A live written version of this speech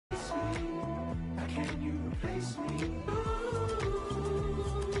replace me?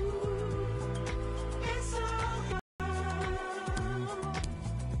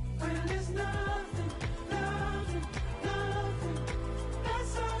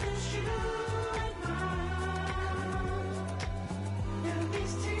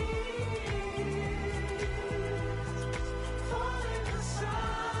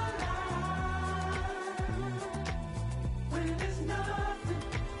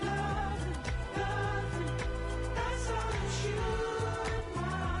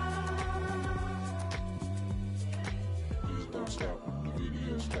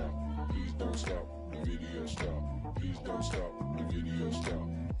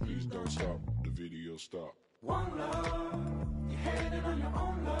 Stop. One love, you're headed on your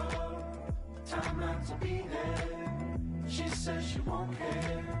own love. Timeline to be there. She says she won't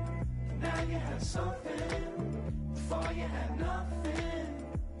care. Now you had something. Before you had nothing.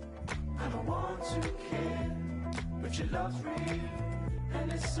 I don't want to care, but your love's real,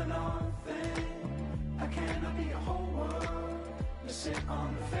 and it's a long thing. I cannot be a whole world. You sit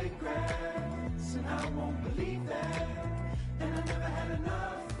on the fake grass, and I won't believe that. And I never had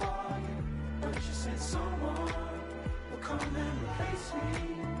enough for you. But you said someone will come and replace me.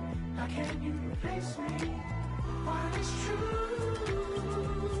 How can you replace me? While it's true,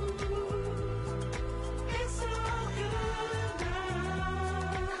 it's all good now.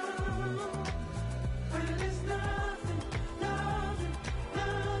 But there's nothing, nothing,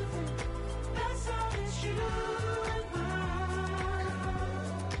 nothing. That's all it's you and mine.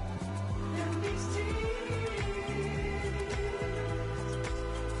 And these tears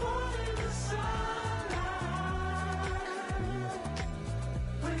fall in the sunlight.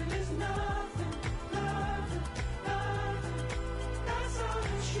 When there's nothing, nothing, nothing. That's all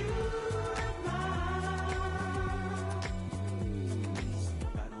it's you and mine.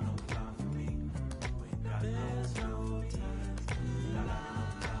 Got no time for me. You ain't got no time. Got no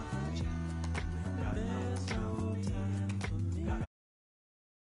time for me. You ain't got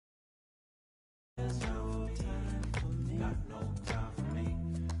no time. Got no time for me.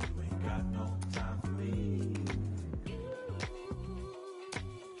 You ain't got no time for me.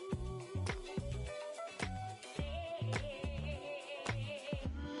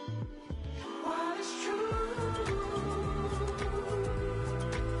 While it's true,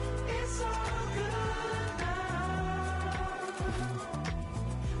 it's all good now.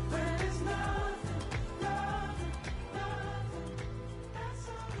 When there's nothing, nothing, nothing. That's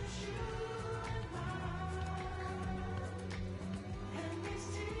all it's you and mine. And these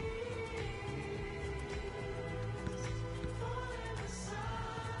tears fall in the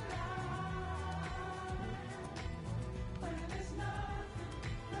sunlight. When there's nothing,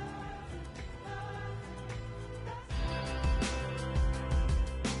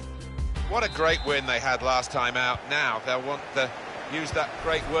 What a great win they had last time out. Now they'll want to use that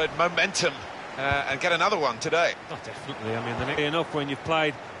great word momentum and get another one today. Oh, definitely. I mean, they're not enough when you've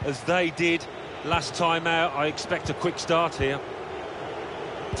played as they did last time out. I expect a quick start here.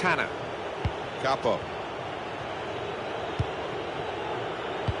 Tanner. Capo.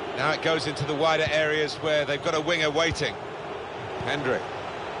 Now it goes into the wider areas where they've got a winger waiting. Hendrick.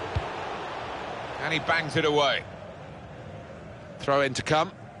 And he bangs it away. Throw in to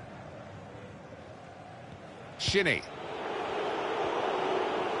come. Shinny.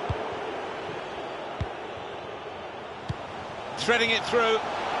 Threading it through.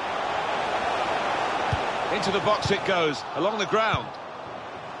 Into the box it goes, along the ground.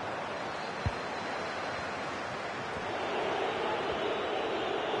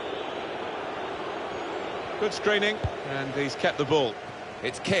 Good screening, and he's kept the ball.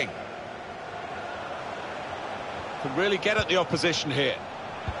 It's King. Can really get at the opposition here.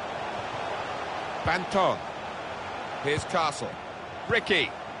 Banton. Here's Castle. Ricky.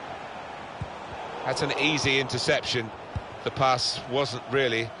 That's an easy interception. The pass wasn't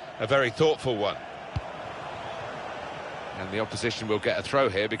really a very thoughtful one. And the opposition will get a throw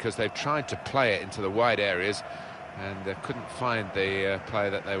here because they've tried to play it into the wide areas and couldn't find the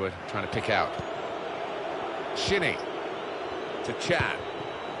player that they were trying to pick out. Shinny to Chan.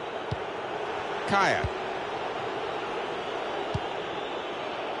 Kaya.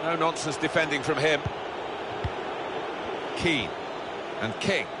 No nonsense defending from him. Keane and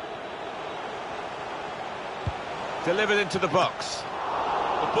King. Delivered into the box.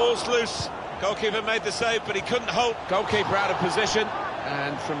 The ball's loose. Goalkeeper made the save, but he couldn't hold. Goalkeeper out of position,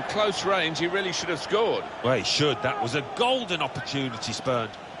 and from close range, he really should have scored. Well, he should. That was a golden opportunity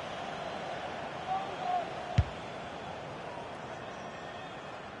spurned.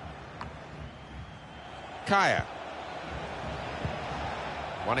 Kaya.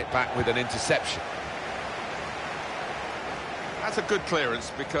 Won it back with an interception. That's a good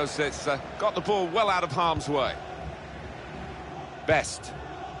clearance because it's got the ball well out of harm's way. Best.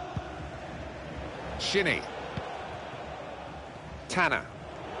 Shinnie. Tanner.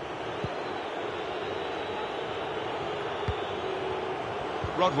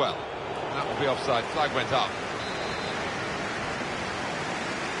 Rodwell. That will be offside. Flag went up.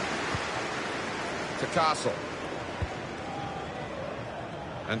 To Castle.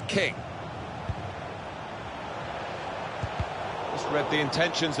 And King. Just read the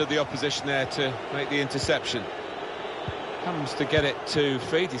intentions of the opposition there to make the interception. Comes to get it to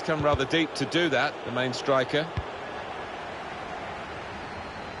feet. He's come rather deep to do that, the main striker.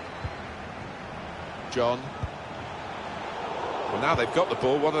 John. Well, now they've got the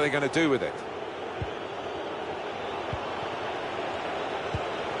ball, what are they going to do with it?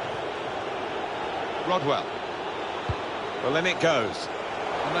 Rodwell. Well, then it goes.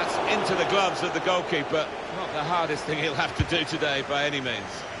 And that's into the gloves of the goalkeeper. Not the hardest thing he'll have to do today by any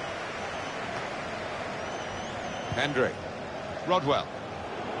means. Hendry. Rodwell.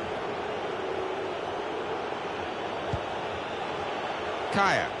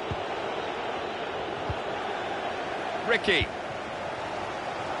 Kaya. Ricky.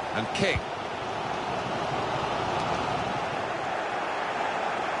 And King.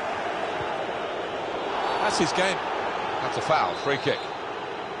 That's his game. That's a foul, free kick.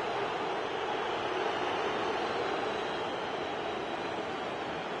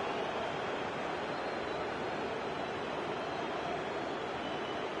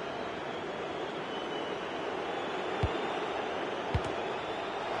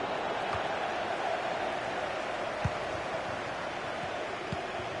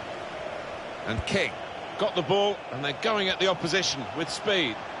 And King. Got the ball, and they're going at the opposition with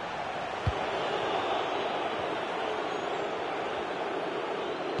speed.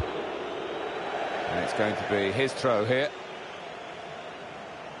 And it's going to be his throw here.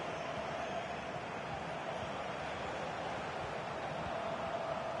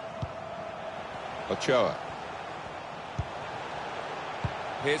 Ochoa.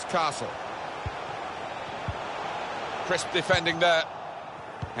 Here's Castle. Crisp defending there.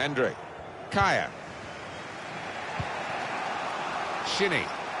 Hendry. Kaya. Shinnie.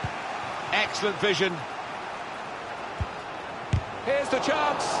 Excellent vision. Here's the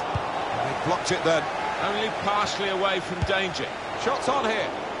chance. He blocked it then. Only partially away from danger. Shots on here.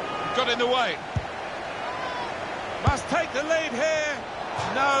 Got in the way. Must take the lead here.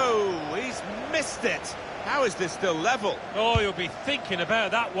 No, he's missed it. How is this still level? Oh, you'll be thinking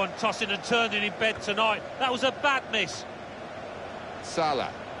about that one, tossing and turning in bed tonight. That was a bad miss.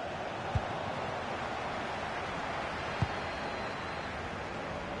 Salah.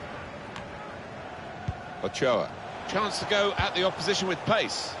 Ochoa. Chance to go at the opposition with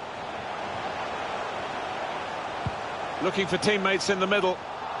pace. Looking for teammates in the middle.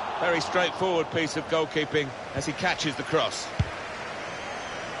 Very straightforward piece of goalkeeping as he catches the cross.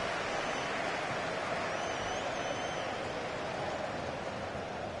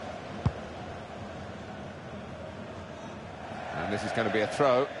 And this is going to be a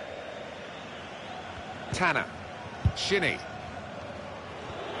throw. Tanner. Shinnie.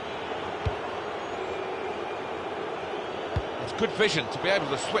 It's good vision to be able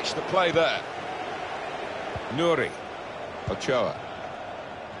to switch the play there. Nuri. Ochoa.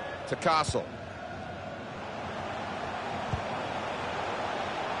 To Castle.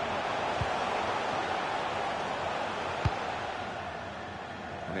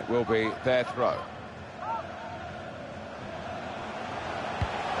 And it will be their throw.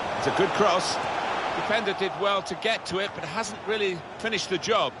 It's a good cross. Defender did well to get to it, but hasn't really finished the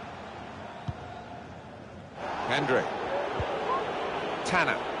job. Hendry.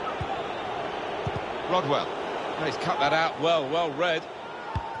 Tanner. Rodwell. Oh, he's cut that out well read.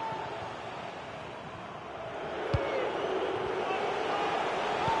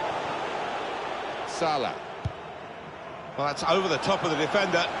 Salah. Well, that's over the top of the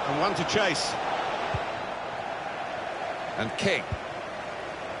defender and one to chase. And King.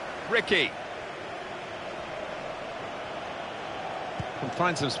 Ricky. Can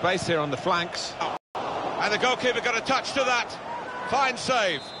find some space here on the flanks. And the goalkeeper got a touch to that. Fine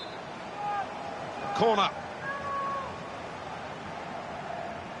save. Corner.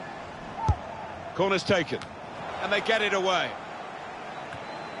 Corner's taken. And they get it away.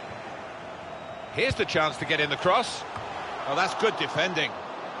 Here's the chance to get in the cross. Oh, that's good defending.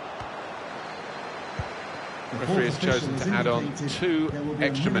 The referee has chosen to add on 2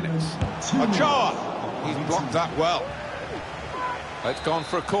 extra minutes. Ochoa! He's blocked that well. It's gone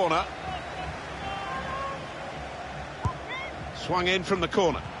for a corner. Swung in from the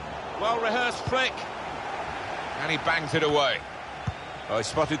corner. Well-rehearsed flick. And he bangs it away. Oh, he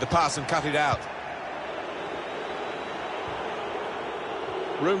spotted the pass and cut it out.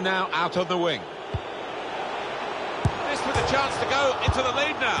 Room now out on the wing. This with a chance to go into the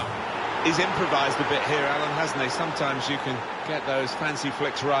lead now. He's improvised a bit here, Alan, hasn't he? Sometimes you can get those fancy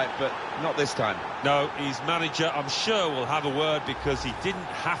flicks right, but not this time. No, his manager, I'm sure, will have a word because he didn't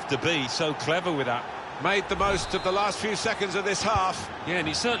have to be so clever with that. Made the most of the last few seconds of this half. Yeah, and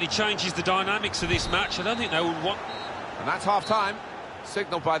it certainly changes the dynamics of this match. I don't think they would want... And that's half-time.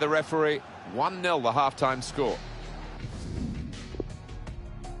 Signalled by the referee, 1-0 the half-time score.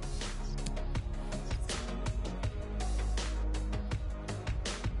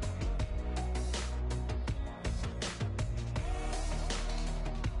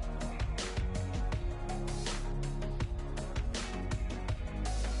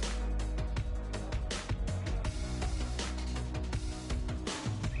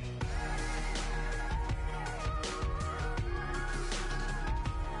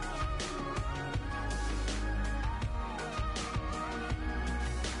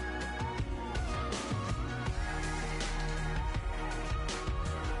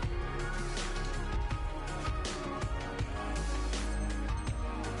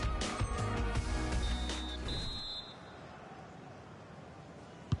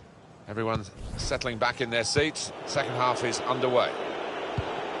 Everyone's settling back in their seats. Second half is underway.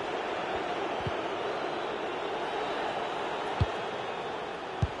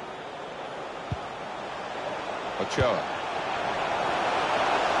 Ochoa.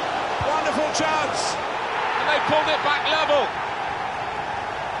 Wonderful chance! And they pulled it back level.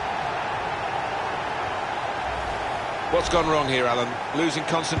 What's gone wrong here, Alan? Losing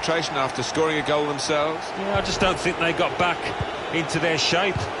concentration after scoring a goal themselves? Yeah, I just don't think they got back into their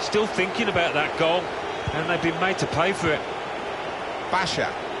shape. Still thinking about that goal, and they've been made to pay for it. Basha.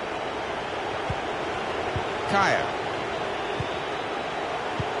 Kaya.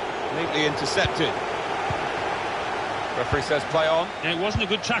 Neatly intercepted. Referee says play on. Now, it wasn't a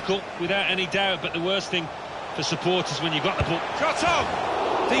good tackle, without any doubt, but the worst thing for supporters when you got the ball... Shot on!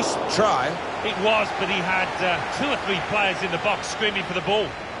 Decent try. It was, but he had 2 or 3 players in the box screaming for the ball.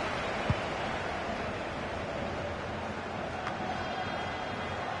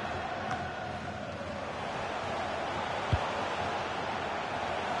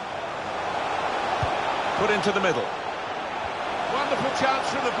 Put into the middle. Wonderful chance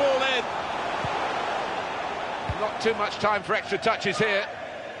from the ball in. Not too much time for extra touches here.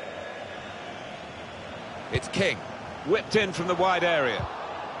 It's King. Whipped in from the wide area.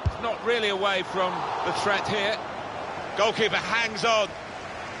 It's not really away from the threat here. Goalkeeper hangs on.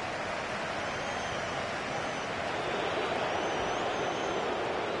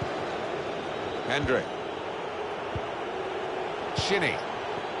 Hendry. Shinnie.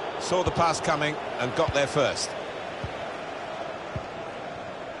 Saw the pass coming and got there first.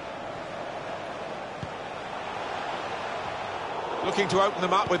 Looking to open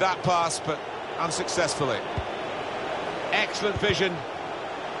them up with that pass, but unsuccessfully. Excellent vision.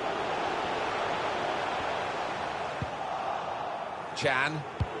 Chan.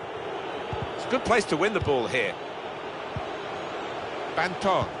 It's a good place to win the ball here.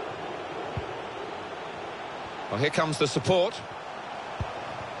 Banton. Well, here comes the support.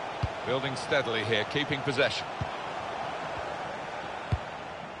 Building steadily here, keeping possession.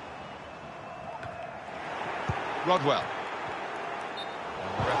 Rodwell.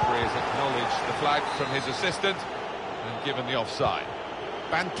 And the referee has acknowledged the flag from his assistant and given the offside.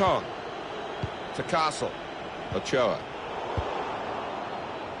 Banton to Castle. Ochoa.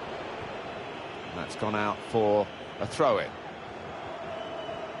 And that's gone out for a throw-in.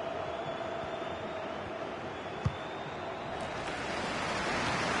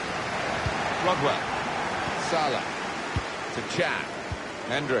 Rodwell. Salah to Chan.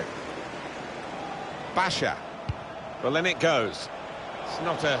 Hendry. Basha. Well, in it goes. It's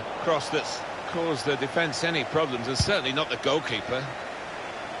not a cross that's caused the defence any problems, and certainly not the goalkeeper.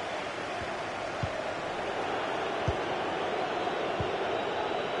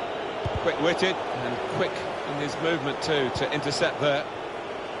 Quick-witted and quick in his movement too to intercept there.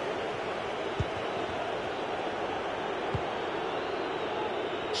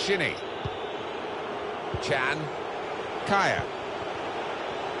 Shinnie. Chan. Kaya.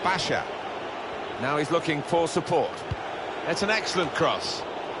 Basha. Now he's looking for support. It's an excellent cross.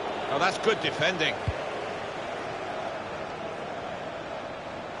 Oh, that's good defending.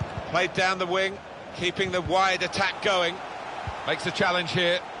 Played down the wing, keeping the wide attack going. Makes the challenge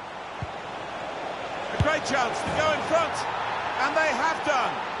here. A great chance to go in front, and they have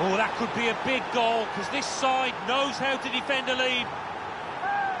done. Oh, that could be a big goal, because this side knows how to defend a lead.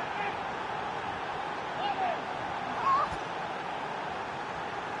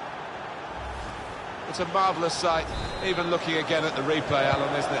 It's a marvellous sight, even looking again at the replay,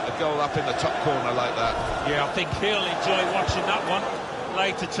 Alan, isn't it? The goal up in the top corner like that. Yeah, I think he'll enjoy watching that one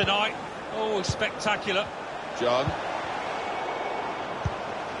later tonight. Oh, spectacular. John.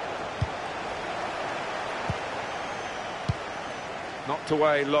 Knocked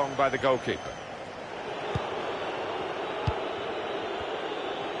away long by the goalkeeper.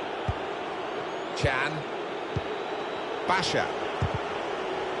 Chan. Basha.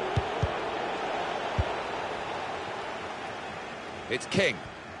 It's King.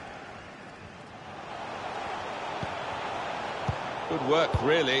 Good work,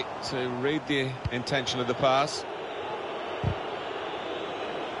 really, to read the intention of the pass.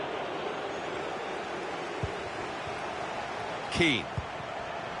 Keane.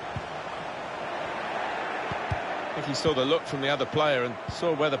 I think he saw the look from the other player and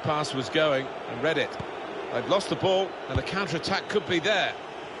saw where the pass was going and read it. They've lost the ball and a counter-attack could be there.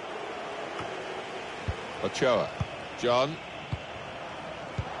 Ochoa. John.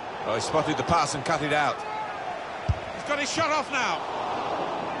 Oh, he spotted the pass and cut it out. He's got his shot off now.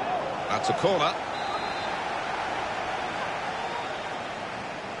 That's a corner.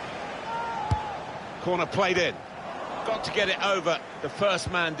 Corner played in. Got to get it over the first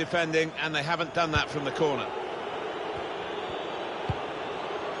man defending, and they haven't done that from the corner.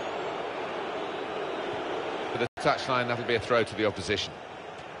 For the touchline, that'll be a throw to the opposition.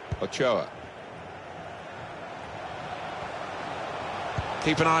 Ochoa.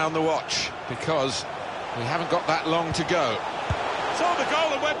 Keep an eye on the watch, because we haven't got that long to go. Saw the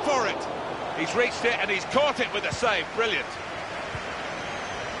goal and went for it. He's reached it and he's caught it with a save. Brilliant.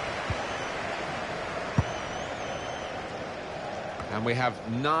 And we have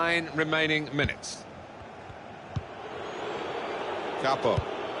 9 remaining minutes. Capo.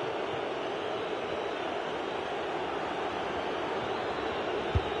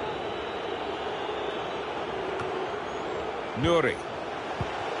 Nuri.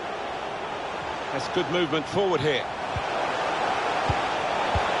 That's good movement forward here.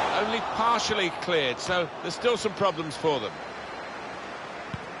 Only partially cleared, so there's still some problems for them.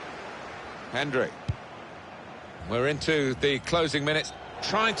 Hendry. We're into the closing minutes.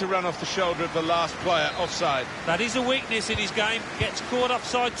 Trying to run off the shoulder of the last player, offside. That is a weakness in his game. Gets caught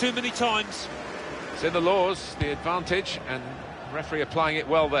offside too many times. It's in the laws, the advantage, and the referee applying it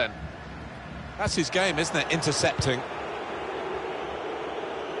well then. That's his game, isn't it? Intercepting.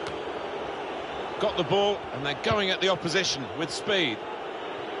 Got the ball, and they're going at the opposition with speed.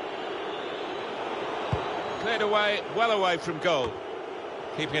 Cleared away, well away from goal.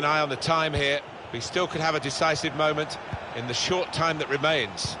 Keeping an eye on the time here. We still could have a decisive moment in the short time that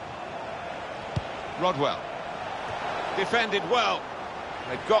remains. Rodwell. Defended well.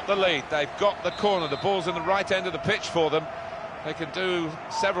 They've got the lead, they've got the corner. The ball's in the right end of the pitch for them. They can do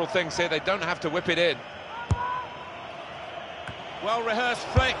several things here. They don't have to whip it in. Well-rehearsed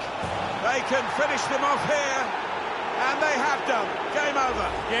flick. They can finish them off here, and they have done. Game over.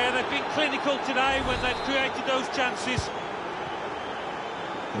 Yeah, they've been clinical today when they've created those chances.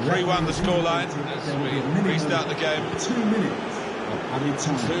 3-1 the scoreline as we restart the game. 2 minutes of added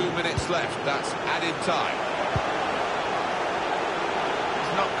time. 2 minutes left, that's added time.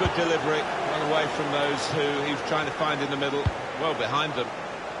 It's not good delivery. Run away from those who he's trying to find in the middle. Well behind them.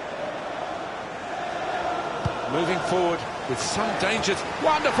 Moving forward with some dangers.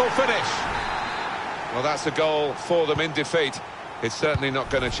 Wonderful finish! Well, that's a goal for them in defeat. It's certainly not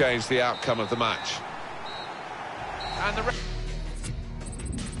going to change the outcome of the match. And the